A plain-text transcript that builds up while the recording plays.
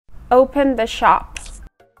Open the shop.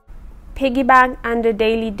 Piggy bank under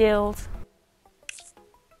daily deals.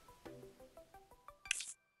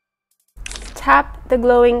 Tap the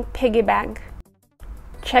glowing piggy bank.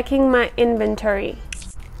 Checking my inventory.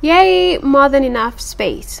 Yay, more than enough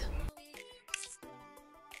space.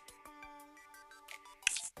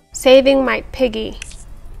 Saving my piggy.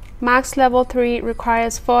 Max level 3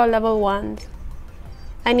 requires 4 level 1s.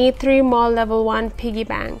 I need 3 more level 1 piggy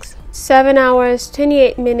banks. 7 hours,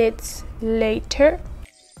 28 minutes later.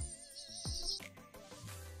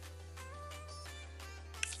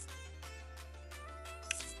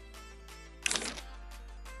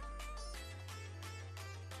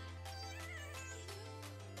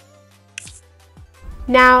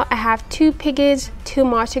 Now I have 2 piggies, 2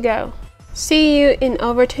 more to go. See you in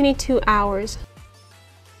over 22 hours.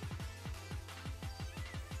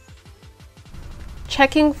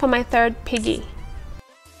 Checking for my 3rd piggy.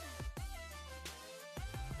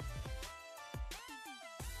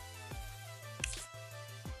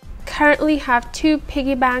 Currently have 2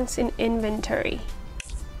 piggy banks in inventory.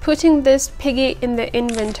 Putting this piggy in the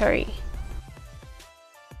inventory.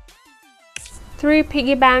 3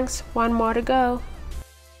 piggy banks, 1 more to go.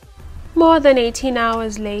 More than 18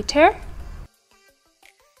 hours later.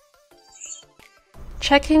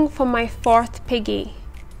 Checking for my 4th piggy.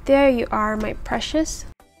 There you are, my precious.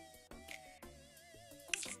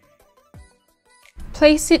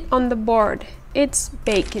 Place it on the board. It's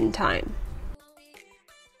bacon time.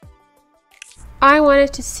 I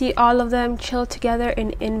wanted to see all of them chill together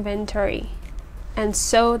in inventory. And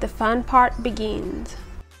so the fun part begins.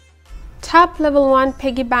 Tap level 1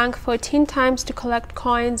 piggy bank 14 times to collect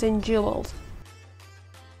coins and jewels.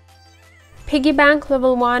 Piggy bank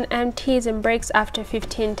level 1 empties and breaks after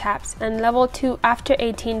 15 taps and level 2 after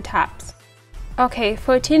 18 taps. Okay,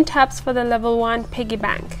 14 taps for the level 1 piggy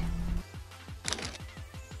bank.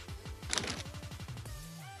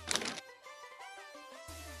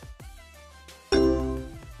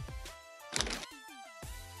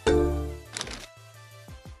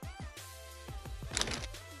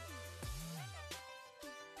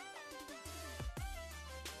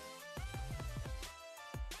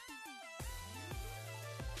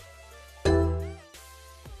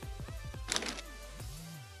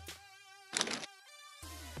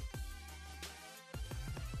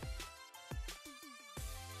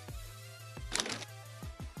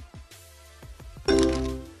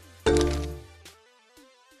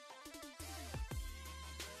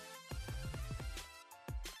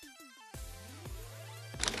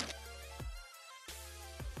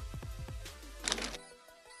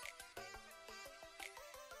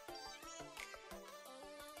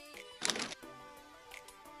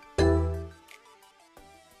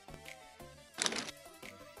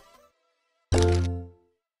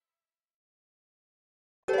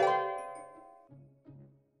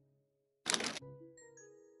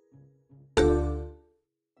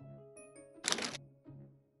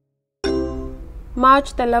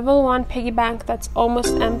 Merge the level 1 piggy bank that's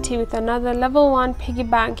almost empty with another level 1 piggy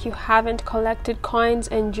bank you haven't collected coins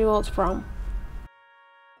and jewels from.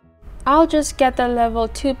 I'll just get the level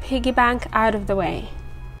 2 piggy bank out of the way.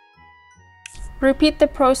 Repeat the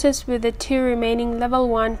process with the 2 remaining level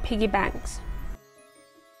 1 piggy banks.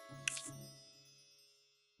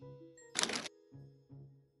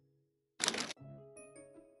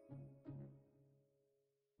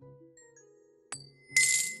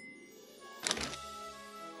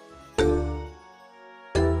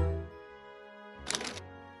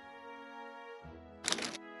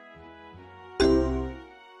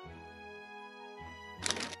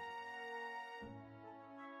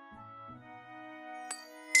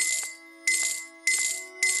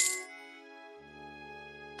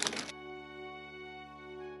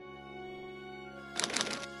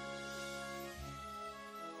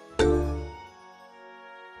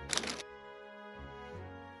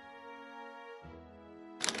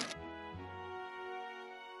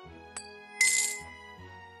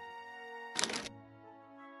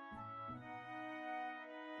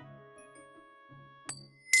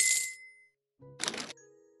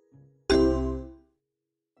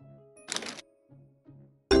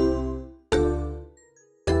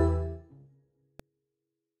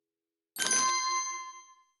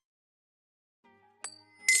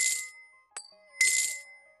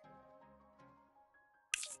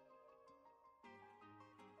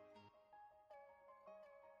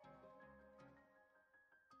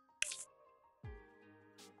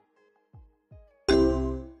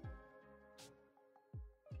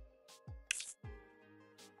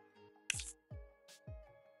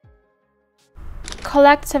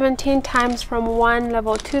 Collect 17 times from one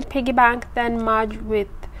level 2 piggy bank, then merge with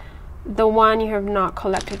the one you have not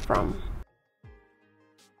collected from.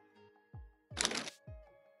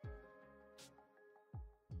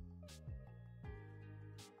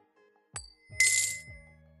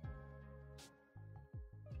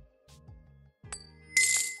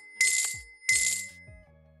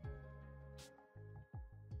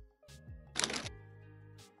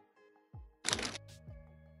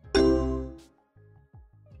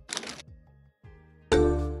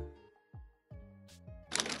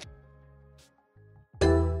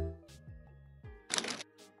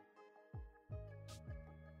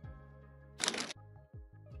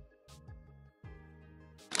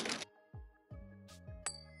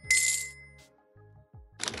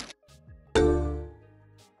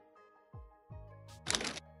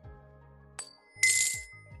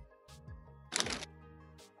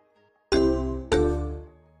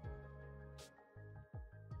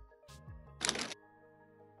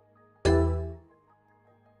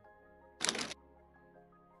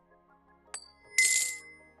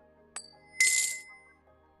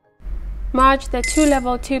 Merge the two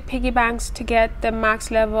level 2 piggy banks to get the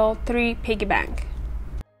max level 3 piggy bank.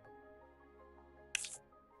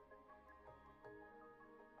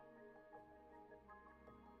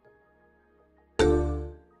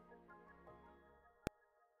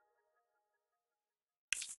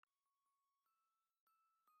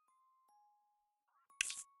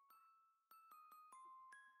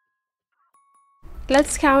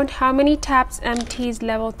 Let's count how many taps empties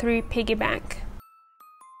level 3 piggy bank.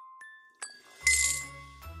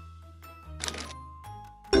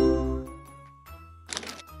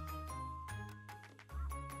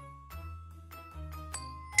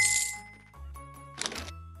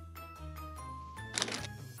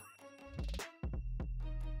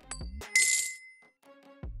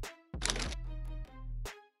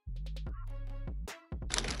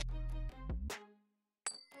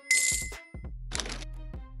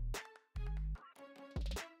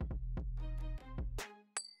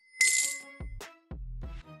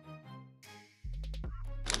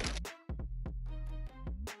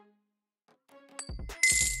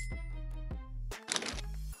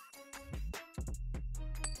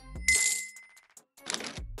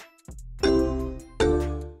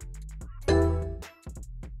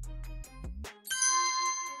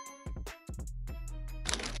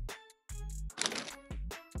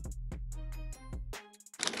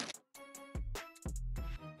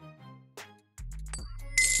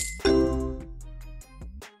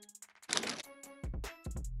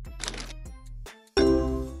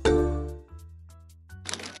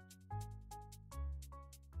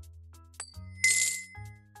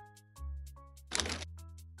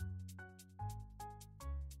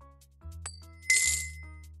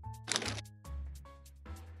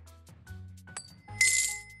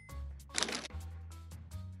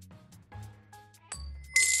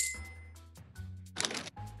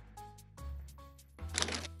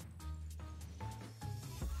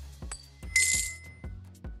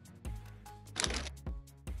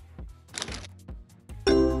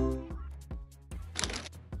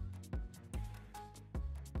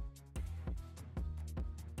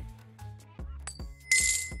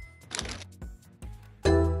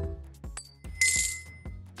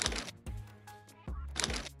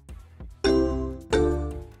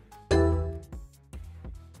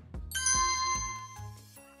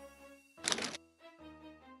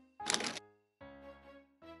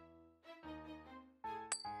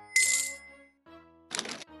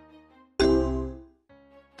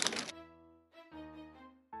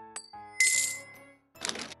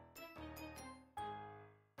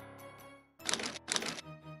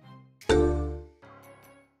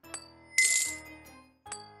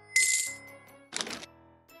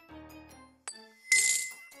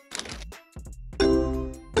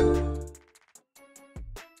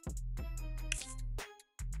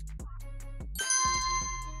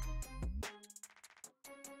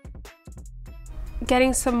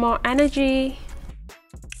 Getting some more energy.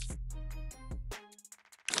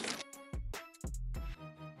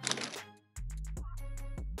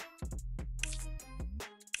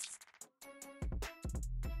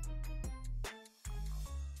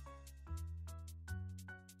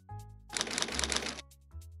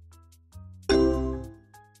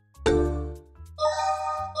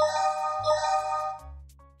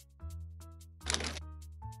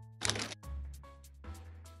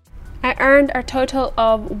 I earned a total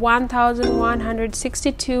of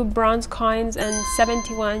 1,162 bronze coins and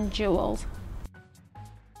 71 jewels.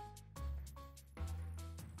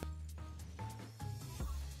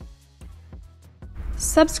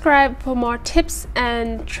 Subscribe for more tips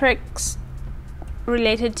and tricks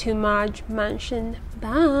related to Marge Mansion.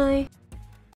 Bye!